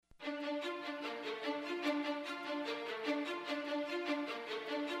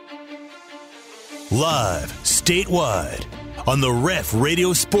Live, statewide, on the Ref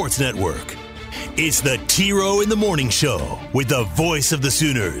Radio Sports Network. It's the T-Row in the Morning Show with the voice of the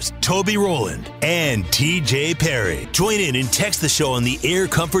Sooners, Toby Rowland and TJ Perry. Join in and text the show on the Air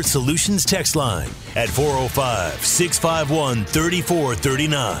Comfort Solutions text line at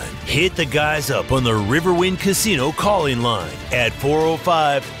 405-651-3439. Hit the guys up on the Riverwind Casino calling line at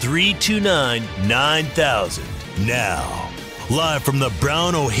 405-329-9000. Now, live from the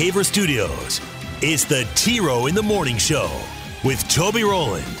Brown O'Haver Studios, it's the T-Row in the Morning Show with Toby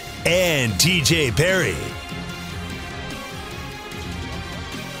Rowland and TJ Perry.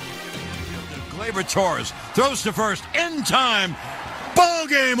 Gleyber Torres throws to first in time. Ball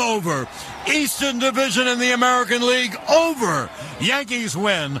game over. Eastern Division in the American League over. Yankees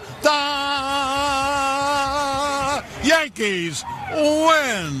win. The Yankees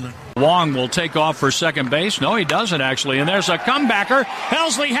win. Wong will take off for second base. No, he doesn't actually. And there's a comebacker.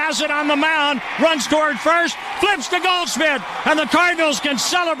 Helsley has it on the mound. Runs toward first. Flips to Goldschmidt. And the Cardinals can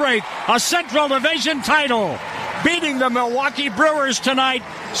celebrate a Central Division title. Beating the Milwaukee Brewers tonight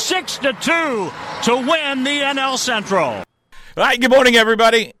 6-2 to win the NL Central. All right, good morning,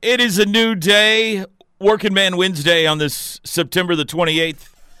 everybody. It is a new day. Working Man Wednesday on this September the 28th.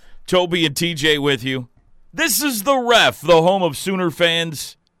 Toby and TJ with you. This is the Ref, the home of Sooner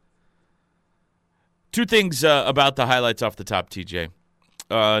fans. Two things about the highlights off the top, TJ.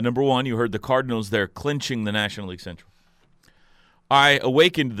 Number one, you heard the Cardinals there clinching the National League Central. I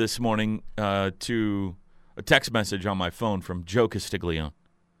awakened this morning to a text message on my phone from Joe Castiglione.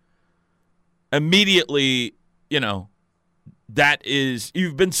 Immediately, that is,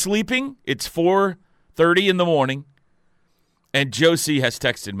 you've been sleeping. It's 4:30 in the morning, and Josie has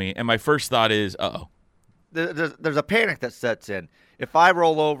texted me, and my first thought is, uh-oh. There's a panic that sets in. If I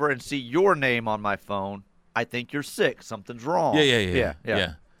roll over and see your name on my phone, I think you're sick. Something's wrong. Yeah.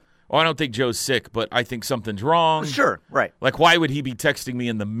 Well, I don't think Joe's sick, but I think something's wrong. Sure, right. Like, why would he be texting me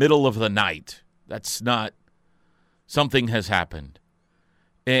in the middle of the night? That's not – something has happened.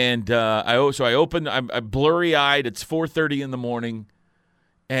 And I opened – I'm blurry-eyed. It's 4:30 in the morning,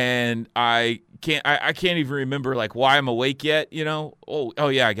 and I can't even remember, like, why I'm awake yet, Oh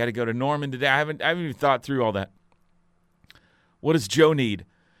yeah, I got to go to Norman today. I haven't even thought through all that. What does Joe need?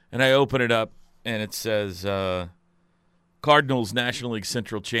 And I open it up, and it says, Cardinals National League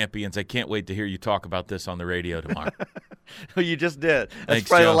Central champions. I can't wait to hear you talk about this on the radio tomorrow. Well, you just did. That's Thanks,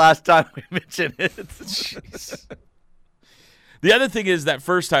 probably Joe. The last time we mentioned it. Jeez. The other thing is that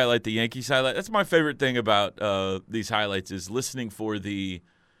first highlight, the Yankees highlight. That's my favorite thing about these highlights is listening for the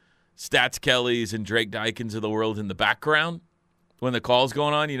Stats Kellys and Drake Dykens of the world in the background when the call's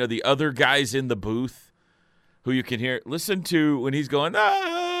going on. The other guys in the booth who you can hear. Listen to when he's going,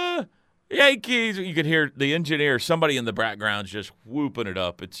 Yankees. You can hear the engineer, somebody in the background just whooping it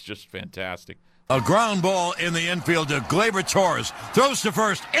up. It's just fantastic. A ground ball in the infield to Gleyber Torres. Throws to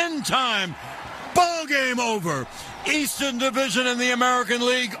first in time. Ball game over. Eastern Division in the American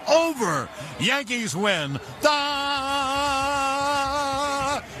League over. Yankees win. The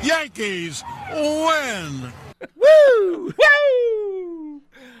Yankees win. Woo! Woo!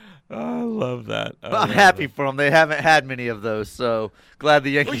 I love that. I'm happy for them. They haven't had many of those, so glad the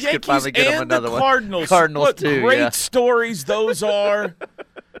Yankees could finally get them another one. Cardinals Cardinals too. Great stories those are.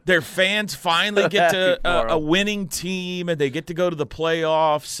 Their fans finally get to a winning team, and they get to go to the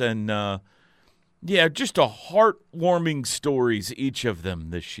playoffs, and just a heartwarming stories, each of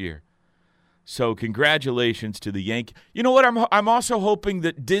them this year. So congratulations to the Yankees. You know what? I'm also hoping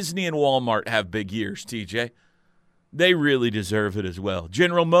that Disney and Walmart have big years, TJ. They really deserve it as well.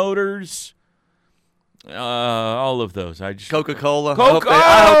 General Motors, all of those. Coca-Cola.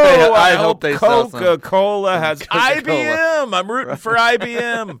 I hope they sell some. Coca-Cola has Coca-Cola. IBM. I'm rooting for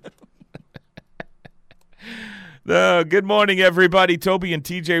IBM. Good morning, everybody. Toby and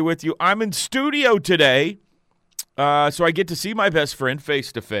TJ with you. I'm in studio today, so I get to see my best friend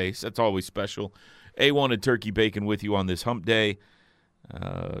face-to-face. That's always special. A1 and turkey bacon with you on this hump day.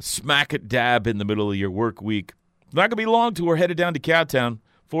 Smack it dab in the middle of your work week. Not going to be long till we're headed down to Cowtown.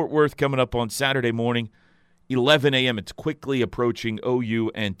 Fort Worth coming up on Saturday morning, 11 a.m. It's quickly approaching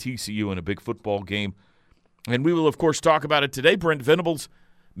OU and TCU in a big football game. And we will, of course, talk about it today. Brent Venables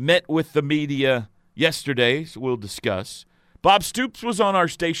met with the media yesterday, so we'll discuss. Bob Stoops was on our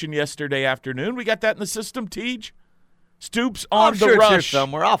station yesterday afternoon. We got that in the system, Tej? Stoops on the rush. It's here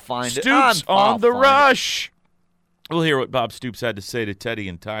somewhere. I'll find it. Stoops on the rush. We'll hear what Bob Stoops had to say to Teddy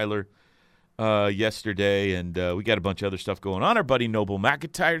and Tyler yesterday, and we got a bunch of other stuff going on. Our buddy Noble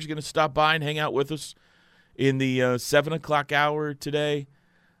McIntyre is going to stop by and hang out with us in the 7 o'clock hour today.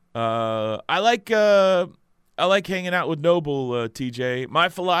 I like hanging out with Noble, TJ. My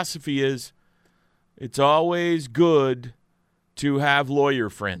philosophy is It's always good to have lawyer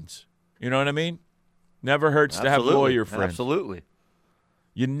friends. You know what I mean? Never hurts to have lawyer friends. Absolutely.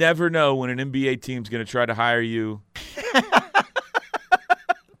 You never know when an NBA team's going to try to hire you.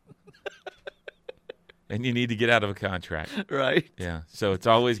 And you need to get out of a contract. Right. Yeah. So it's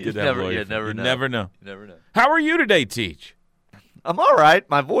always good to have lawyer friends. You never know. You never know. How are you today, Teach? I'm all right.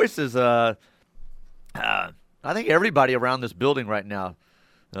 My voice is, I think everybody around this building right now.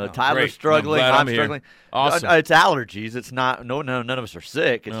 Tyler's great. struggling. I'm here. Struggling. Awesome. It's allergies. It's not. None of us are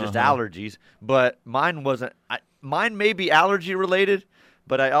sick. It's just allergies. But mine wasn't. Mine may be allergy related.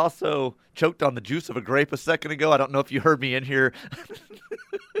 But I also choked on the juice of a grape a second ago. I don't know if you heard me in here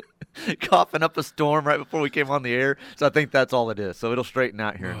coughing up a storm right before we came on the air. So I think that's all it is. So it'll straighten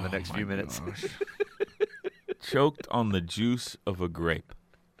out here in the next few minutes. Choked on the juice of a grape.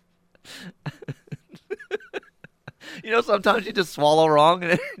 You know, sometimes you just swallow wrong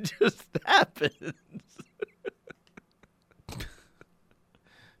and it just happens.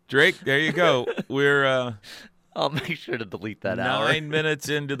 Drake, there you go. We're I'll make sure to delete that hour. 9 minutes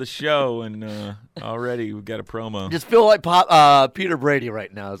into the show, and already we've got a promo. Just feel like Peter Brady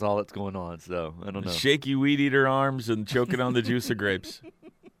right now is all that's going on. So I don't know. Shaky weed eater arms and choking on the juice of grapes.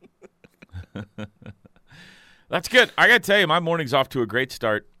 That's good. I got to tell you, my morning's off to a great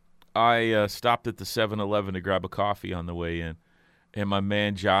start. I stopped at the 7-Eleven to grab a coffee on the way in, and my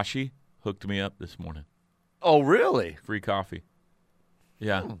man Joshy hooked me up this morning. Oh, really? Free coffee.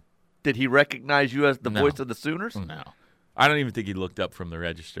 Yeah. Did he recognize you as the No. voice of the Sooners? No. I don't even think he looked up from the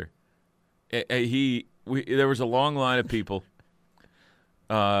register. There was a long line of people.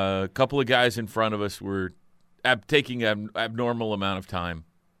 A couple of guys in front of us were taking an abnormal amount of time,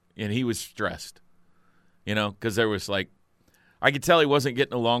 and he was stressed, because there was I could tell he wasn't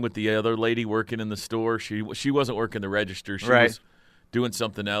getting along with the other lady working in the store. She wasn't working the register. She was doing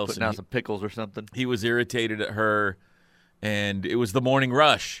something else. Putting out some pickles or something. He was irritated at her, and it was the morning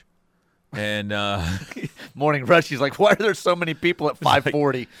rush. And Morning rush. He's like, why are there so many people at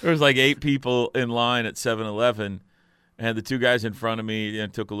 5:40? There was 8 people in line at 7-Eleven, and the 2 guys in front of me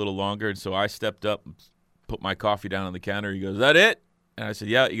took a little longer, and so I stepped up and put my coffee down on the counter. He goes, "Is that it?" And I said,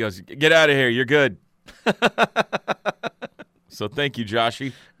 "Yeah." He goes, "Get out of here. You're good." So thank you,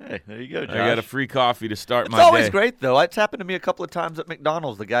 Joshy. Hey, there you go, Josh. I got a free coffee to start my day. It's always great, though. It's happened to me a couple of times at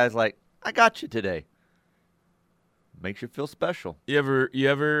McDonald's. The guy's like, I got you today. Makes you feel special. You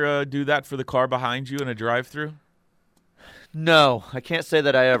ever do that for the car behind you in a drive-thru? No, I can't say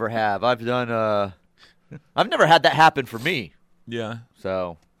that I ever have. I've never had that happen for me. Yeah.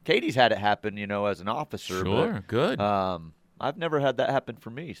 So Katie's had it happen, as an officer. Sure, but, good. I've never had that happen for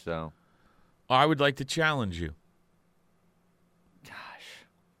me. So I would like to challenge you.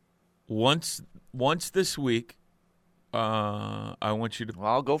 Once this week, I want you to. Well,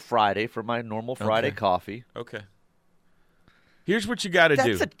 I'll go Friday for my normal Friday coffee. Okay. Here's what you got to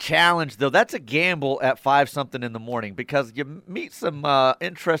do. That's a challenge, though. That's a gamble at 5-something in the morning because you meet some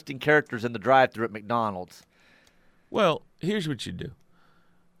interesting characters in the drive-thru at McDonald's. Well, here's what you do.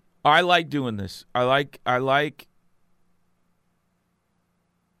 I like doing this. I like.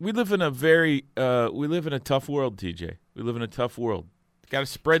 We live in a tough world, TJ. We live in a tough world. Got to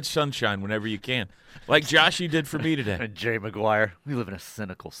spread sunshine whenever you can, like Joshy did for me today. And Jerry Maguire. We live in a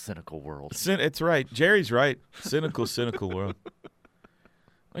cynical world. It's right. Jerry's right. Cynical world.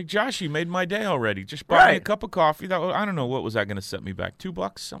 Like Joshy made my day already. Just bought me a cup of coffee. I don't know, what was that going to set me back?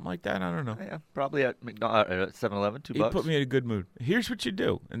 $2, something like that. I don't know. Yeah, probably at 7-Eleven, $2. He put me in a good mood. Here's what you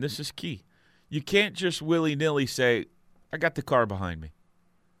do, and this is key. You can't just willy-nilly say, I got the car behind me.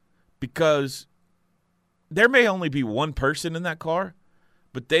 Because there may only be one person in that car,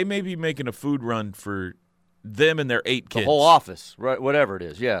 but they may be making a food run for them and their 8 kids. The whole office, right? Whatever it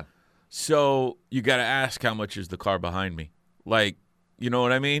is, yeah. So you got to ask, how much is the car behind me? You know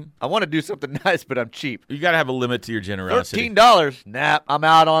what I mean? I want to do something nice, but I'm cheap. You got to have a limit to your generosity. $13? Nah, I'm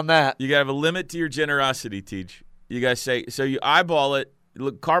out on that. You got to have a limit to your generosity, Teach. You got to say, so you eyeball it.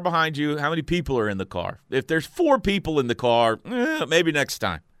 Look, car behind you, how many people are in the car? If there's 4 people in the car, maybe next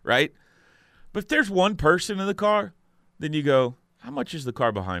time, right? But if there's one person in the car, then you go, how much is the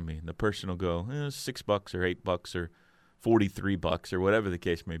car behind me? And the person will go, $6 or $8 or $43 or whatever the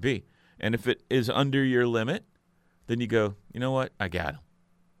case may be. And if it is under your limit, then you go, you know what? I got him.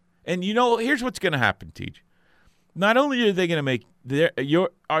 And here's what's going to happen, Teach. Not only are they going to make not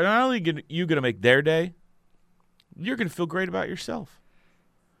only are you going to make their day, you're going to feel great about yourself.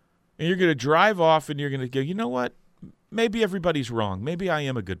 And you're going to drive off and you're going to go, you know what? Maybe everybody's wrong. Maybe I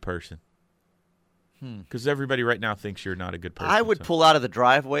am a good person. Because everybody right now thinks you're not a good person. I would pull out of the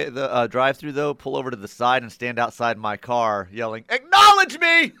drive-through, though, pull over to the side and stand outside my car yelling, "Acknowledge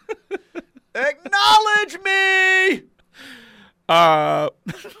me!" Acknowledge me!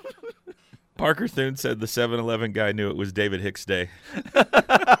 Parker Thune said the 7-Eleven guy knew it was David Hicks Day.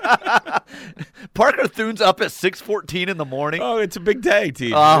 Parker Thune's up at 6:14 in the morning. Oh, it's a big day,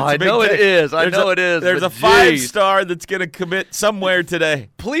 T. Oh, I know it is. I know it is. There's a but geez. 5-star that's going to commit somewhere today.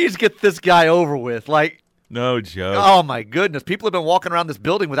 Please get this guy over with. Like, No joke. oh my goodness. People have been walking around this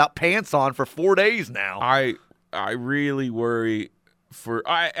building without pants on for 4 days now. I really worry for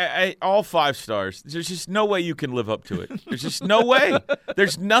all 5 stars. There's just no way you can live up to it. There's just no way.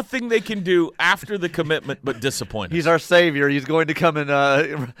 There's nothing they can do after the commitment but disappoint us. He's our savior. He's going to come and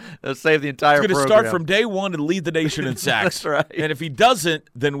save the entire He's going to program. start from day one and lead the nation in sacks. That's right. And if he doesn't,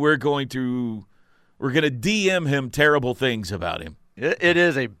 then we're going to DM him terrible things about him. It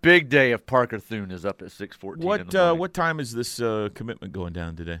is a big day if Parker Thune is up at 6:14 in the morning. What time is this commitment going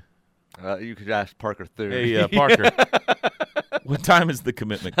down today? You could ask Parker Thune. Hey, Parker. What time is the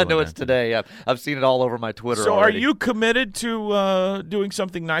commitment I going know it's down today. I've seen it all over my Twitter So already. are you committed to doing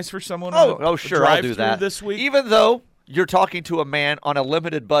something nice for someone? Oh, sure, I'll do that this week. Even though you're talking to a man on a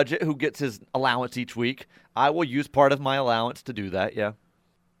limited budget who gets his allowance each week, I will use part of my allowance to do that, yeah.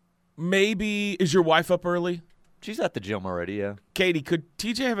 Maybe, is your wife up early? She's at the gym already, yeah. Katie, could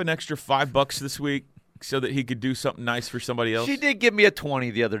TJ have an extra $5 this week so that he could do something nice for somebody else? She did give me a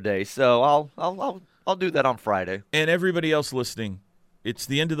 20 the other day, so I'll do that on Friday. And everybody else listening, it's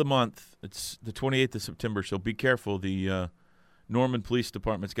the end of the month. It's the 28th of September, so be careful. The Norman Police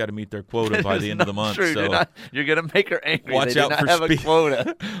Department's got to meet their quota by the end of the month. True. So You're going to make her angry. watch they out do not for have speed. a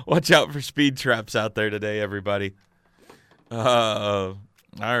quota. Watch out for speed traps out there today, everybody. All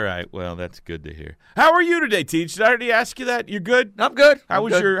right. Well, that's good to hear. How are you today, Teach? Did I already ask you that? You good? I'm good. How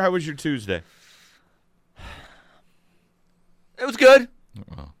was your Tuesday? It was good.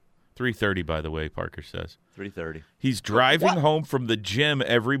 3:30, by the way, Parker says. 3:30. He's driving home from the gym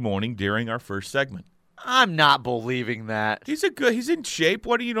every morning during our first segment. I'm not believing that. He's in shape.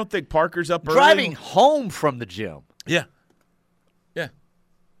 What do you don't think Parker's up early? Driving home from the gym. Yeah.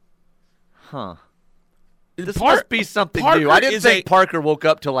 Huh. This must be something new. I didn't think Parker woke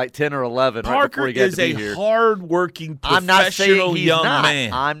up till like 10 or 11 right before he got to be here. Parker is a hard-working, I'm not saying professional he's young not.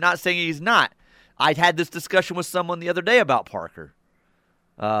 man. I'm not saying he's not. I had this discussion with someone the other day about Parker.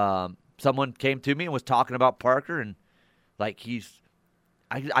 Someone came to me and was talking about Parker, and like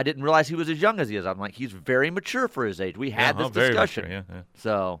I didn't realize he was as young as he is. I'm like, he's very mature for his age. We had this discussion. Very mature, yeah.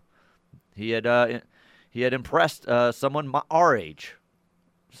 So he had impressed someone our age.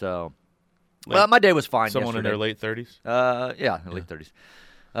 So my day was fine. Someone yesterday. in their late 30s? Late 30s.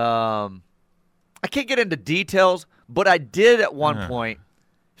 I can't get into details, but I did at one point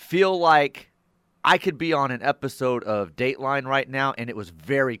feel like I could be on an episode of Dateline right now, and it was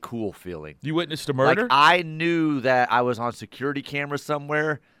very cool feeling. You witnessed a murder? Like I knew that I was on security camera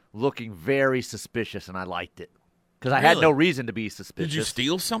somewhere looking very suspicious, and I liked it. Because I had no reason to be suspicious. Did you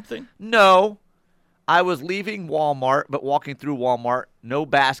steal something? No. I was leaving Walmart, but walking through Walmart, no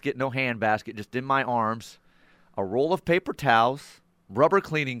basket, no hand basket, just in my arms, a roll of paper towels, rubber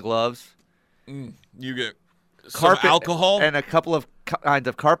cleaning gloves. You get some alcohol? And a couple of kinds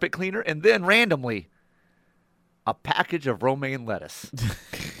of carpet cleaner, and then randomly, a package of romaine lettuce.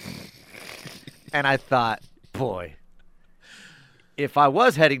 And I thought, boy, if I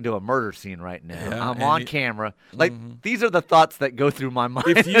was heading to a murder scene right now, I'm on camera. Like, these are the thoughts that go through my mind.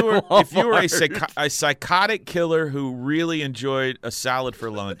 If you were a psychotic killer who really enjoyed a salad for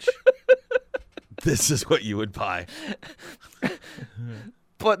lunch, this is what you would buy.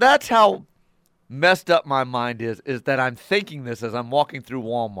 But that's how messed up my mind is that I'm thinking this as I'm walking through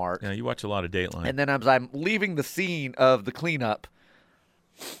Walmart. Yeah, you watch a lot of Dateline. And then as I'm leaving the scene of the cleanup,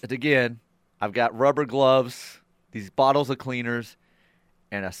 and again, I've got rubber gloves, these bottles of cleaners,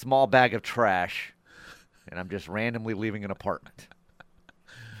 and a small bag of trash, and I'm just randomly leaving an apartment.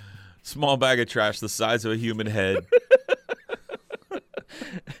 Small bag of trash the size of a human head.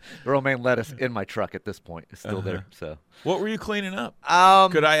 Romaine lettuce in my truck at this point is still there. So, what were you cleaning up?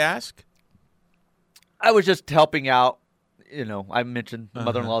 Could I ask? I was just helping out. You know, I mentioned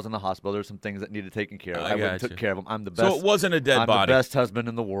mother-in-law's in the hospital. There's some things that needed taken care of. I went and took care of them. I'm the best. So it wasn't a dead body. I'm the best husband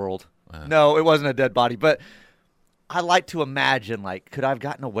in the world. No, it wasn't a dead body. But I like to imagine, like, could I have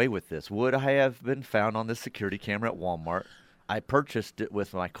gotten away with this? Would I have been found on this security camera at Walmart? I purchased it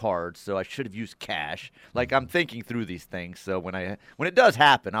with my card, so I should have used cash. Like, I'm thinking through these things, so when it does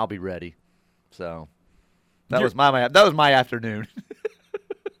happen, I'll be ready. So that was my afternoon.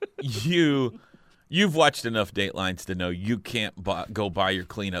 You've watched enough Datelines to know you can't go buy your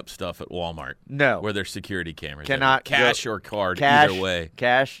cleanup stuff at Walmart. No. Where there's security cameras. Cannot. Cash or card, either way.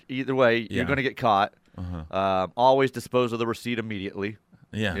 Cash, either way. You're going to get caught. Always dispose of the receipt immediately.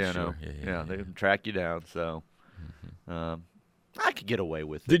 Yeah, you sure. know, Yeah, they can track you down. So, I could get away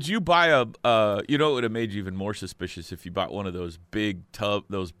with it. Did you buy a? You know, it would have made you even more suspicious if you bought one of those big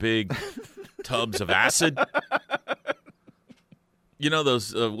tubs of acid. You know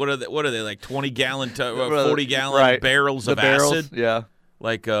those? What are they like? 20-gallon, 40-gallon barrels of acid? Yeah,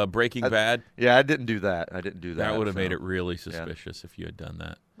 like Breaking Bad. Yeah, I didn't do that. That would have made it really suspicious if you had done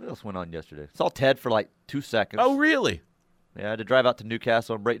that. What else went on yesterday? Saw Ted for like 2 seconds. Oh, really? Yeah, I had to drive out to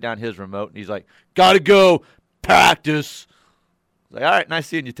Newcastle and break down his remote, and he's like, "Gotta go practice." I was like, all right, nice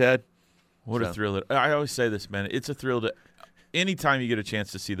seeing you, Ted. What a thrill! I always say this, man. It's a thrill to anytime you get a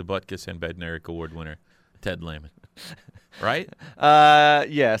chance to see the Butkus and Bednarik Award winner, Ted Lehman. Right?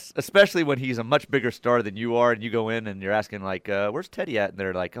 Yes, especially when he's a much bigger star than you are, and you go in and you're asking like, "Where's Teddy at?" And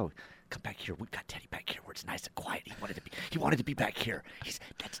they're like, "Oh, come back here. We've got Teddy back here where it's nice and quiet. He wanted to be back here.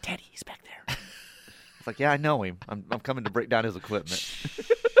 That's Teddy. He's back there." It's like, yeah, I know him. I'm coming to break down his equipment.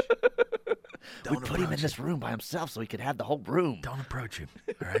 We put him in this room by himself so he could have the whole room. Don't approach him.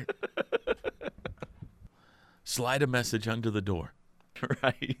 All right. Slide a message under the door.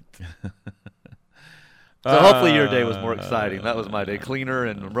 Right. So hopefully your day was more exciting. That was my day. Cleaner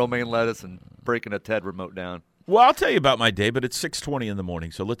and romaine lettuce and breaking a Ted remote down. Well, I'll tell you about my day, but it's 6:20 in the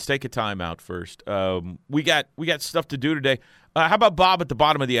morning, so let's take a time out first. We got stuff to do today. How about Bob at the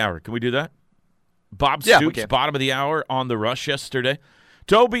bottom of the hour? Can we do that? Bob Stoops, bottom of the hour on the Rush yesterday.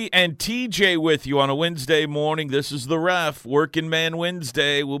 Toby and TJ with you on a Wednesday morning. This is The Ref, Working Man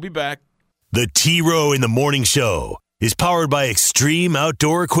Wednesday. We'll be back. The T-Row in the Morning Show is powered by Extreme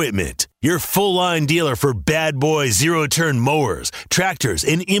Outdoor Equipment, your full-line dealer for bad boy zero-turn mowers, tractors,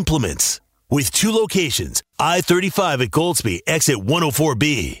 and implements. With 2 locations, I-35 at Goldsby, exit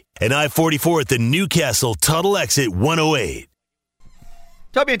 104B, and I-44 at the Newcastle Tuttle exit 108.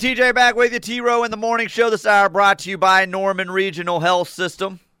 Toby and TJ back with you. T-Row in the Morning Show this hour brought to you by Norman Regional Health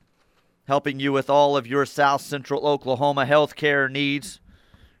System, helping you with all of your South Central Oklahoma healthcare needs.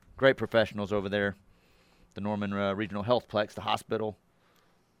 Great professionals over there. The Norman Regional Healthplex, the hospital.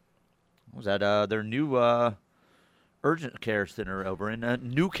 What was that? Their new urgent care center over in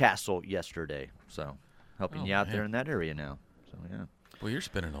Newcastle yesterday. So helping you out there in that area now. So, yeah. Well, you're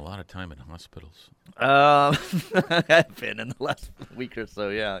spending a lot of time in hospitals. I've been in the last week or so.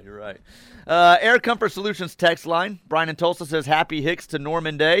 Yeah, you're right. Air Comfort Solutions text line. Brian in Tulsa says, "Happy Hicks to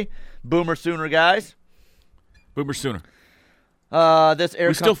Norman Day. Boomer Sooner, guys." Boomer Sooner.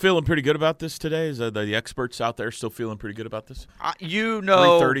 We still feeling pretty good about this today? Is the experts out there still feeling pretty good about this?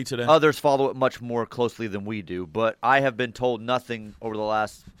 3:30 today. Others follow it much more closely than we do, but I have been told nothing over the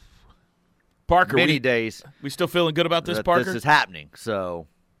last many days. We still feeling good about this, Parker? This is happening, so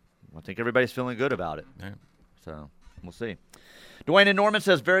I think everybody's feeling good about it. Yeah. So we'll see. Dwayne in Norman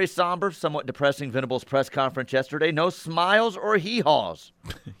says, very somber, somewhat depressing Venables press conference yesterday. No smiles or hee-haws.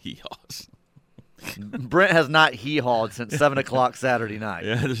 Hee-haws. Brent has not hee-hawed since 7 o'clock Saturday night.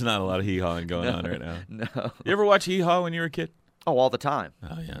 Yeah, there's not a lot of hee-hawing going on right now. No. You ever watch hee-haw when you were a kid? Oh, all the time.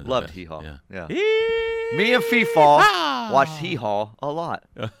 Oh, yeah. Loved hee-haw. Yeah. Me and Feefaw watched hee-haw a lot.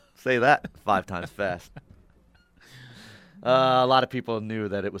 Say that 5 times fast. A lot of people knew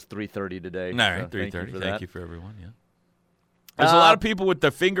that it was 3:30 today. All right, 3:30. Thank you for everyone. Yeah. There's a lot of people with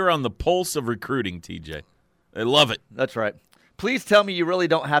their finger on the pulse of recruiting, TJ. They love it. That's right. Please tell me you really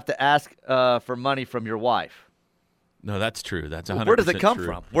don't have to ask for money from your wife. No, that's true. That's 100% Where does it come true.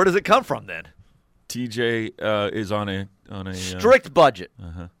 from? Where does it come from then? TJ is on a strict budget.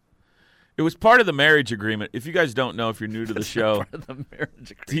 It was part of the marriage agreement. If you guys don't know, if you're new to the show, part of the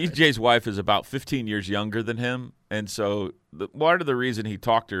marriage agreement. TJ's wife is about 15 years younger than him, and so part of the reason he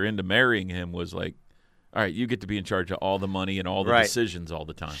talked her into marrying him was like, all right, you get to be in charge of all the money and all the decisions all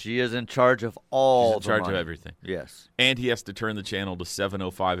the time. She is in charge of all She's in charge of everything. Yes. And he has to turn the channel to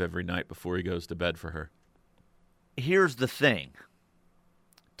 7:05 every night before he goes to bed for her. Here's the thing.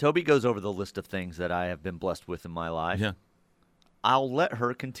 Toby goes over the list of things that I have been blessed with in my life. Yeah. I'll let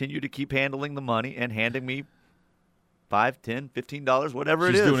her continue to keep handling the money and handing me $5, $10, $15, whatever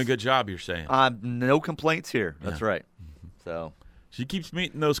it is. She's doing a good job, you're saying. No complaints here. That's right. So she keeps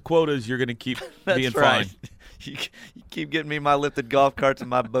meeting those quotas. You're going to keep being right. fine. You keep getting me my lifted golf carts and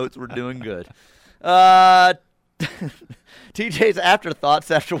my boats. We're doing good. TJ's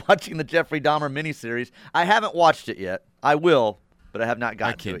afterthoughts after watching the Jeffrey Dahmer miniseries. I haven't watched it yet. I will, but I have not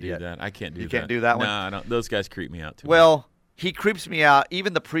gotten to it yet. I can't do that. You can't do that one? No, I don't. Those guys creep me out too much. He creeps me out.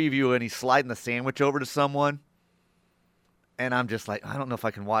 Even the preview, and he's sliding the sandwich over to someone, and I'm just like, I don't know if I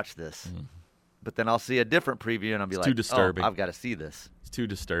can watch this. But then I'll see a different preview, and I'll be like, too disturbing. Oh, I've got to see this. It's too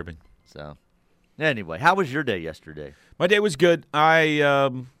disturbing. So, anyway, how was your day yesterday? My day was good.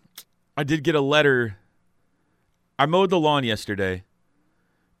 I did get a letter. I mowed the lawn yesterday,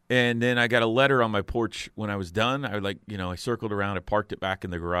 And then I got a letter on my porch when I was done. I circled around, I parked it back in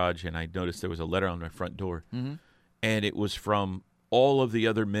the garage, and I noticed there was a letter on my front door. Mm-hmm. And it was from all of the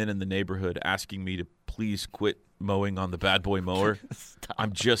other men in the neighborhood asking me to please quit mowing on the bad boy mower.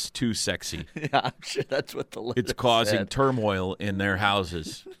 I'm just too sexy. Yeah, I'm sure that's what the letter It's causing said. turmoil in their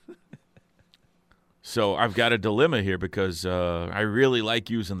houses. So I've got a dilemma here because I really like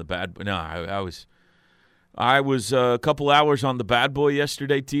using the bad boy. No, I was a couple hours on the bad boy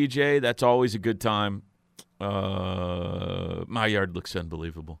yesterday, TJ. That's always a good time. My yard looks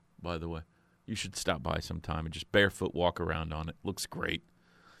unbelievable, by the way. You should stop by sometime and just barefoot walk around on it. Looks great.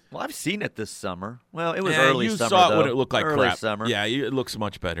 Well, I've seen it this summer. Well, it was early you summer, saw it though. when it looked like early crap. summer. Yeah, it looks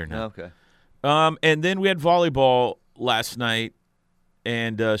much better now. Okay. And then we had volleyball last night,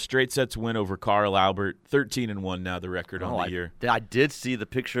 and straight sets win over Carl Albert. 13-1 now, the record on the year. I did see the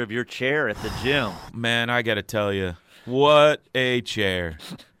picture of your chair at the gym. Man, I got to tell you, what a chair.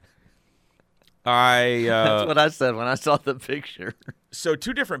 That's what I said when I saw the picture. So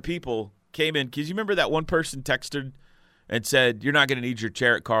 2 different people came in, because you remember that one person texted and said, you're not going to need your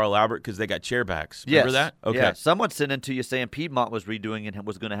chair at Carl Albert because they got chair backs. Remember that? Okay. Yeah. Someone sent in to you saying Piedmont was redoing and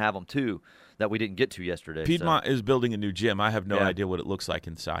was going to have them too, that we didn't get to yesterday. Piedmont is building a new gym. I have no idea what it looks like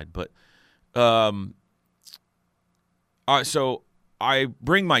inside. But so I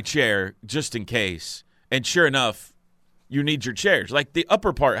bring my chair just in case, and sure enough, you need your chairs. Like the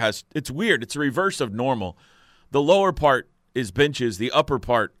upper part it's weird. It's a reverse of normal. The lower part is benches. The upper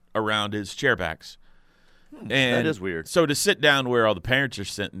part around is chair backs. And that is weird. So to sit down where all the parents are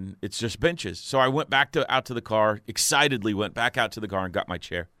sitting, it's just benches. So I went back out to the car, excitedly went back out to the car and got my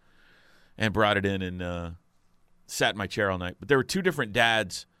chair and brought it in and sat in my chair all night. But there were 2 different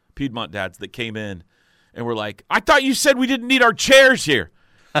dads, Piedmont dads, that came in and were like, I thought you said we didn't need our chairs here.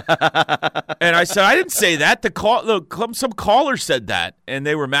 And I said, I didn't say that. Some caller said that, and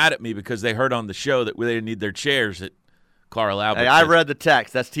they were mad at me because they heard on the show that they didn't need their chairs at Carl Albert. Hey, I read the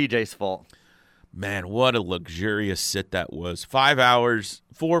text. That's TJ's fault. Man, what a luxurious sit that was. 5 hours,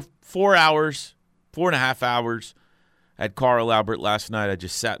 4 hours, 4.5 hours at Carl Albert last night. I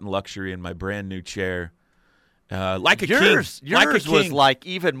just sat in luxury in my brand new chair. Like a king. Yours like a king. was like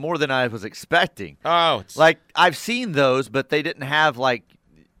even more than I was expecting. Oh, it's Like I've seen those, but they didn't have like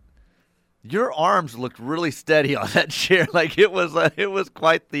your arms looked really steady on that chair. Like it was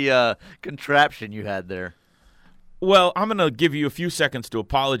quite the contraption you had there. Well, I'm going to give you a few seconds to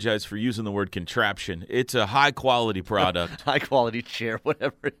apologize for using the word contraption. It's a high-quality product. High-quality chair,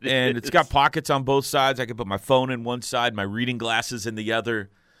 whatever it is. And it's got pockets on both sides. I can put my phone in one side, my reading glasses in the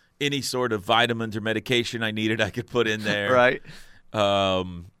other. Any sort of vitamins or medication I needed, I could put in there. Right.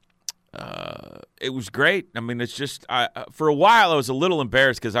 It was great. I mean, it's just for a while I was a little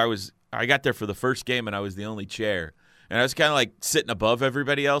embarrassed because I got there for the first game and I was the only chair. And I was kind of like sitting above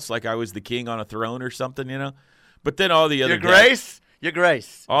everybody else like I was the king on a throne or something, you know. But then all the other Your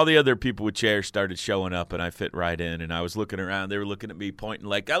Grace. all the other people with chairs started showing up, and I fit right in. And I was looking around; they were looking at me, pointing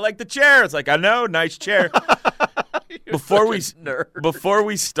like, "I like the chair." It's like, "I know, nice chair." Before we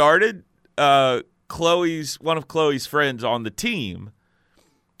started, one of Chloe's friends on the team,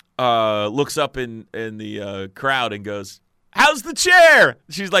 looks up in the crowd and goes, "How's the chair?"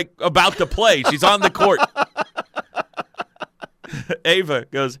 She's like about to play. She's on the court. Ava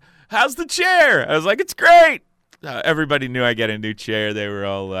goes, "How's the chair?" I was like, "It's great." Everybody knew I got a new chair. They were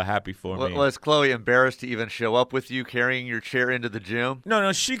all happy for me. Was Chloe embarrassed to even show up with you carrying your chair into the gym?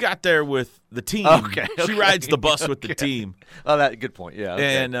 No, she got there with the team. Okay. She rides the bus with the team. Oh, good point. Yeah.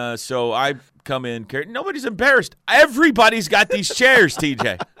 Okay. And so I come in. Nobody's embarrassed. Everybody's got these chairs,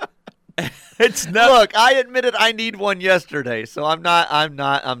 TJ. It's not. Look, I admitted I need one yesterday, so I'm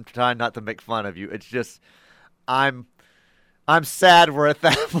trying not to make fun of you. It's just I'm sad we're at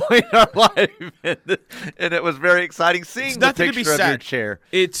that point in our life, and it was very exciting seeing the picture of your chair.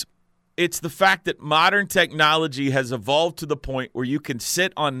 It's the fact that modern technology has evolved to the point where you can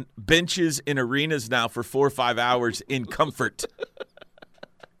sit on benches in arenas now for 4 or 5 hours in comfort.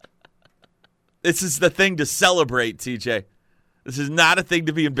 This is the thing to celebrate, TJ. This is not a thing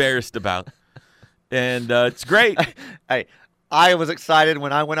to be embarrassed about. And it's great. Hey, I was excited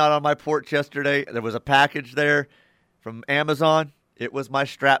when I went out on my porch yesterday. There was a package there from Amazon. It was my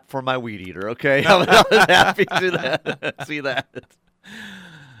strap for my weed eater, okay? I was happy to see that.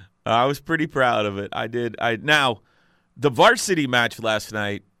 I was pretty proud of it. I did. Now, the varsity match last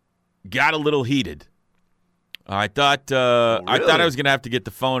night got a little heated. I thought I was going to have to get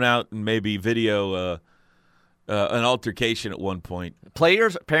the phone out and maybe video an altercation at one point.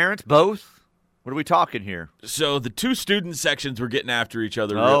 Players, parents, both? What are we talking here? So the 2 student sections were getting after each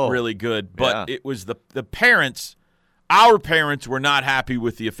other really good, but it was the parents. Our parents were not happy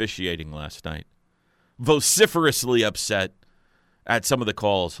with the officiating last night. Vociferously upset at some of the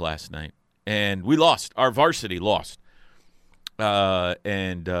calls last night. And we lost. Our varsity lost.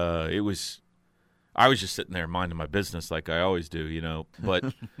 It was – I was just sitting there minding my business like I always do, you know. But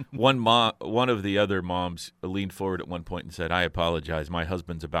one of the other moms leaned forward at one point and said, I apologize. My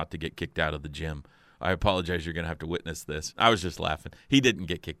husband's about to get kicked out of the gym. I apologize. You're going to have to witness this. I was just laughing. He didn't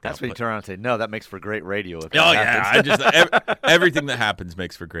get kicked out. That's when you turn around and say, no, that makes for great radio. If Everything that happens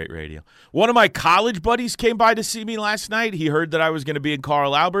makes for great radio. One of my college buddies came by to see me last night. He heard that I was going to be in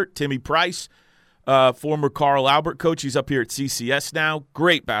Carl Albert. Timmy Price, former Carl Albert coach. He's up here at CCS now.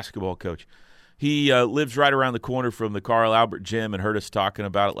 Great basketball coach. He lives right around the corner from the Carl Albert gym and heard us talking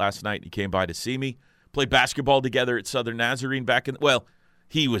about it last night. He came by to see me. Played basketball together at Southern Nazarene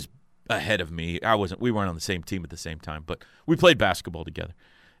he was ahead of me. We weren't on the same team at the same time, but we played basketball together.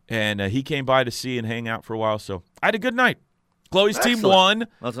 And he came by to see and hang out for a while. So I had a good night. Chloe's team won.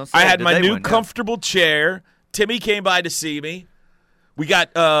 I had my new comfortable chair. Timmy came by to see me. We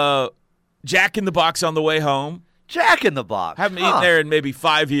got Jack in the Box on the way home. Jack in the Box. Haven't eaten there in maybe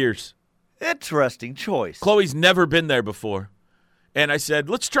 5 years. Interesting choice. Chloe's never been there before. And I said,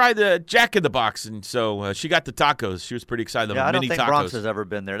 let's try the Jack in the Box. And so she got the tacos. She was pretty excited. I don't think Bronx has ever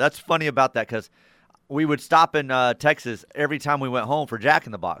been there. That's funny about that because we would stop in Texas every time we went home for Jack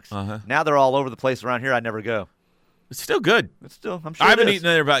in the Box. Uh-huh. Now they're all over the place around here. I never go. It's still good. I'm sure I haven't eaten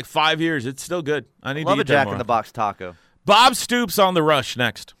there in about 5 years. It's still good. I need to eat a Jack in the Box taco. Bob Stoops on the Rush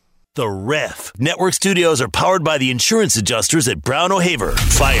next. The Ref Network studios are powered by the insurance adjusters at Brown O'Haver.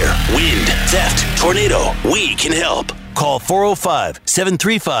 Fire, wind, theft, tornado. We can help. Call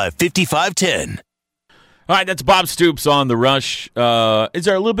 405-735-5510. All right, that's Bob Stoops on the Rush. Is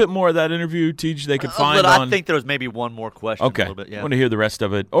there a little bit more of that interview, Teach, they could find on? I think there was maybe one more question. Okay. A little bit, yeah. I want to hear the rest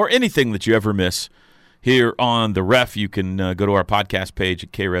of it or anything that you ever miss here on the Ref. You can go to our podcast page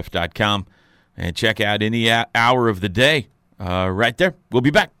at kref.com and check out any hour of the day right there. We'll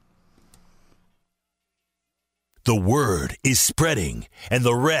be back. The word is spreading, and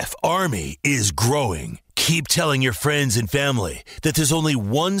the Ref Army is growing. Keep telling your friends and family that there's only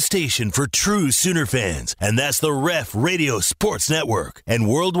one station for true Sooner fans, and that's the Ref Radio Sports Network, and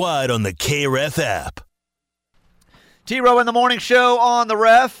worldwide on the KREF app. T-Row in the Morning Show on the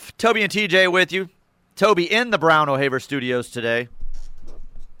Ref. Toby and TJ with you. Toby in the Brown O'Haver studios today.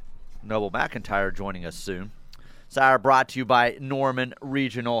 Noble McIntyre joining us soon. Sire brought to you by Norman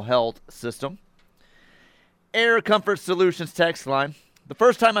Regional Health System. Air Comfort Solutions text line. The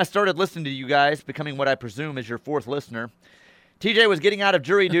first time I started listening to you guys, becoming what I presume is your fourth listener, TJ was getting out of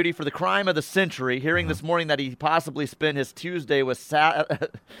jury duty for the crime of the century, hearing this morning that he possibly spent his Tuesday with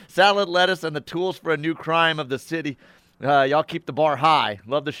salad, lettuce, and the tools for a new crime of the city. Y'all keep the bar high.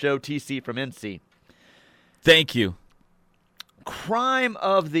 Love the show, TC from NC. Thank you. Crime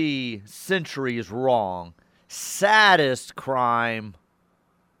of the century is wrong. Saddest crime,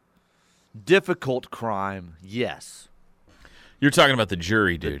 difficult crime, yes. You're talking about the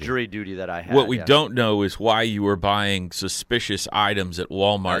jury duty. The jury duty that I had. What we don't know is why you were buying suspicious items at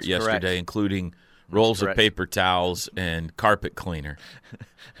Walmart yesterday, including rolls of paper towels and carpet cleaner,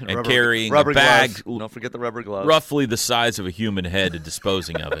 and carrying a bag. Don't forget the rubber gloves. Roughly the size of a human head and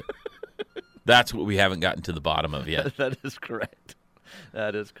disposing of it. That's what we haven't gotten to the bottom of yet. That is correct.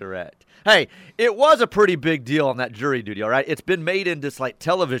 That is correct. Hey, it was a pretty big deal on that jury duty, all right? It's been made into like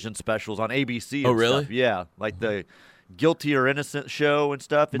television specials on ABC. Oh, really? Stuff. Yeah, like the Guilty or Innocent show and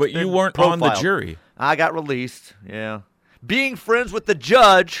stuff. But you weren't on the jury. I got released, yeah. Being friends with the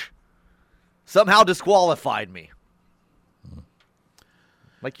judge somehow disqualified me.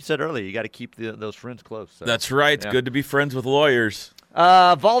 Like you said earlier, you got to keep those friends close. So. That's right. It's good to be friends with lawyers.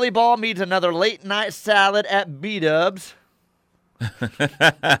 Volleyball means another late-night salad at B-Dubs.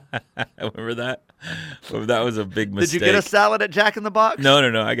 Remember that? That was a big mistake. Did you get a salad at Jack in the Box? No.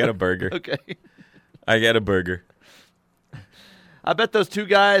 I got a burger. Okay. I got a burger. I bet those two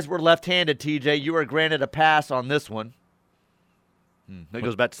guys were left-handed, TJ. You were granted a pass on this one. That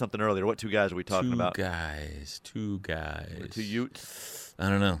goes back to something earlier. What two guys are we talking about? Two guys. Or two Utes? I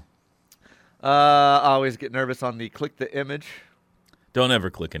don't know. I always get nervous on the click the image. Don't ever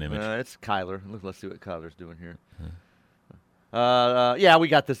click an image. It's Kyler. Let's see what Kyler's doing here. Yeah, we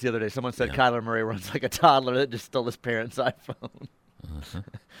got this the other day. Someone said Kyler Murray runs like a toddler that just stole his parents' iPhone.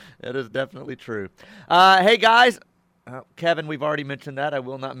 That is definitely true. Hey, guys. Kevin, we've already mentioned that. I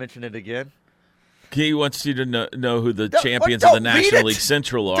will not mention it again. He wants you to know who the champions of the National League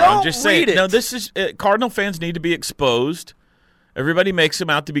Central are. I'm just saying. No, this is Cardinal fans need to be exposed. Everybody makes them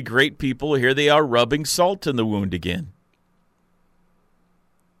out to be great people. Here they are rubbing salt in the wound again.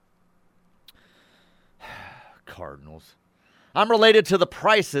 Cardinals. I'm related to the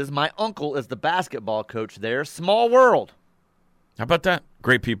Prices. My uncle is the basketball coach there. Small world. How about that?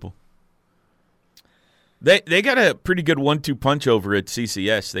 Great people. They got a pretty good 1-2 punch over at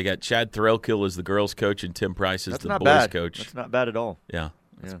CCS. They got Chad Thorelkill as the girls' coach and Tim Price as the boys' coach. That's not bad at all. Yeah.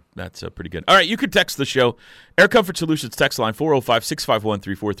 That's pretty good. All right, you could text the show. Air Comfort Solutions text line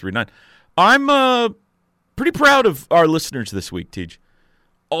 405-651-3439. I'm pretty proud of our listeners this week, Tej.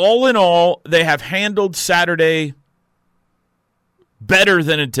 All in all, they have handled Saturday better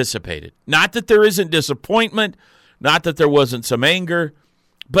than anticipated. Not that there isn't disappointment, not that there wasn't some anger,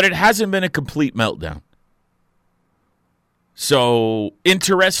 but it hasn't been a complete meltdown. So,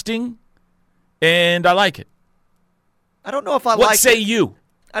 interesting, and I like it. I don't know if I like it. What say you?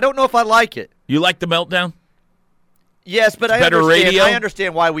 I don't know if I like it. You like the meltdown? Yes, but I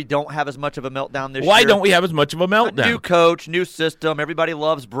understand why we don't have as much of a meltdown this year. Why don't we have as much of a meltdown? New coach, new system. Everybody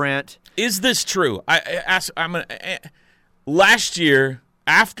loves Brent. Is this true? Last year,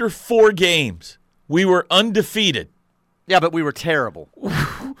 after 4 games, we were undefeated. Yeah, but we were terrible.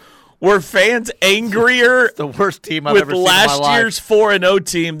 Were fans angrier the worst team I've ever seen in my life. With last year's 4-0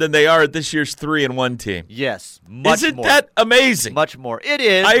 team than they are at this year's 3-1 team? Yes, much more. Isn't that amazing? Much more. It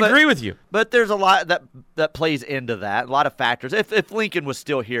is. I agree with you. But there's a lot that plays into that, a lot of factors. If Lincoln was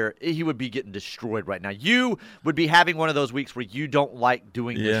still here, he would be getting destroyed right now. You would be having one of those weeks where you don't like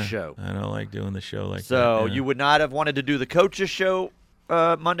doing the show. I don't like doing the show like that. So you would not have wanted to do the coach's show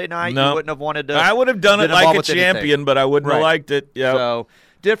Monday night. No. You wouldn't have wanted to. I would have done it like a champion, but I wouldn't have liked it. Yep. So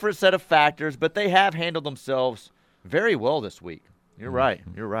different set of factors, but they have handled themselves very well this week. You're right.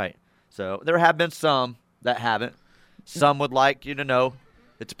 You're right. So there have been some that haven't. Some would like you to know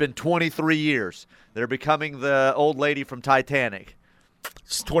it's been 23 years. They're becoming the old lady from Titanic.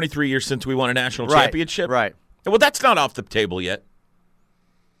 It's 23 years since we won a national championship. Right. Well, that's not off the table yet.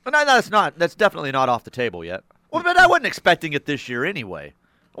 No, that's not. That's definitely not off the table yet. Well, but I wasn't expecting it this year anyway.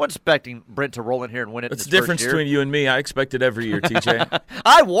 I wasn't expecting Brent to roll in here and win it. That's the difference between you and me. I expect it every year, TJ.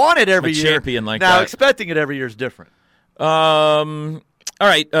 I want it every year. Champion like now, that. Expecting it every year is different. All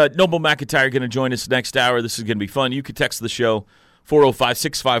right. Noble McIntyre going to join us next hour. This is going to be fun. You can text the show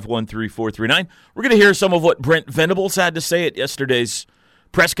 405-651-3439. We're going to hear some of what Brent Venables had to say at yesterday's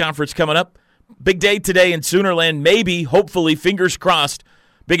press conference coming up. Big day today in Soonerland. Maybe, hopefully, fingers crossed.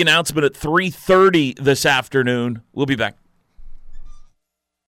 Big announcement at 3:30 this afternoon. We'll be back.